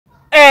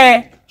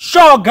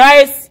Sure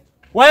guys,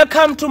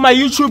 welcome to my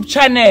YouTube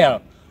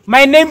channel.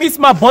 My name is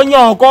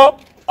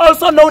Mabonyoko,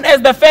 also known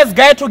as the first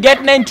guy to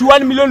get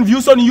 91 million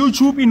views on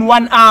YouTube in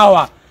 1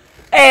 hour.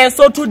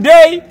 So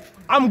today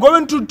I'm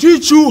going to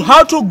teach you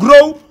how to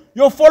grow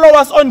your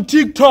followers on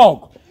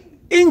TikTok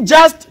in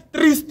just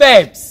 3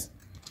 steps.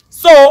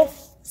 So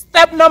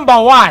step number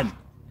 1,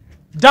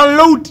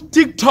 download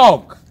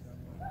TikTok.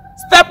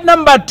 Step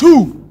number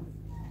 2,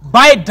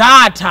 buy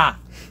data.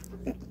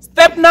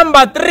 Step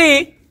number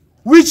 3,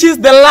 which is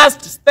the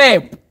last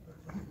step,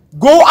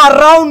 go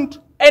around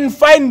and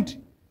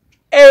find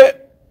a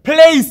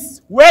place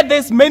where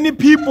there's many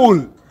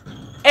people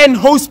and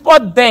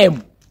hotspot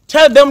them.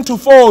 Tell them to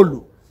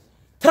follow.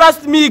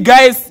 Trust me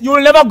guys,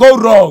 you'll never go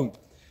wrong.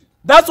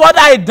 That's what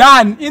I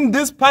done in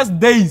these past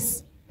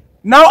days.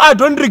 Now I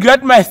don't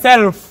regret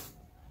myself.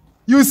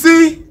 You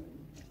see?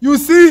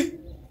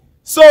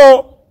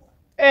 So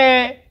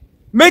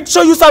make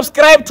sure you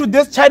subscribe to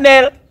this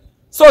channel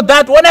so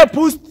that when I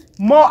post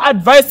more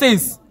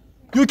advices,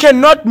 you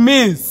cannot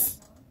miss.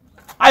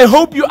 I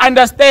hope you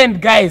understand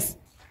guys.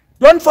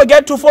 Don't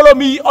forget to follow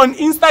me on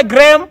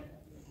Instagram,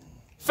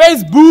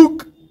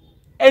 Facebook,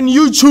 and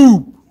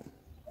YouTube.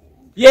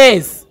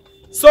 Yes.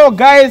 So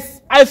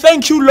guys, I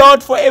thank you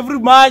Lord for every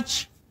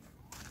much.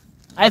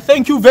 I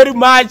thank you very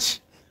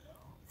much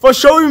for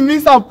showing me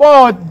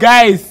support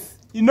guys.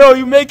 You know,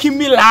 you're making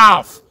me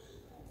laugh.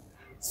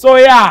 So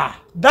yeah,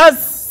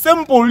 that's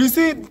simple. You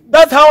see,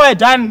 that's how I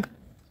done.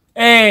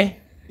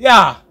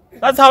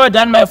 That's how I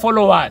done my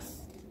followers.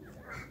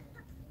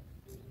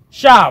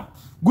 Sharp,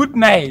 good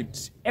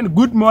night and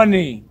good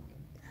morning.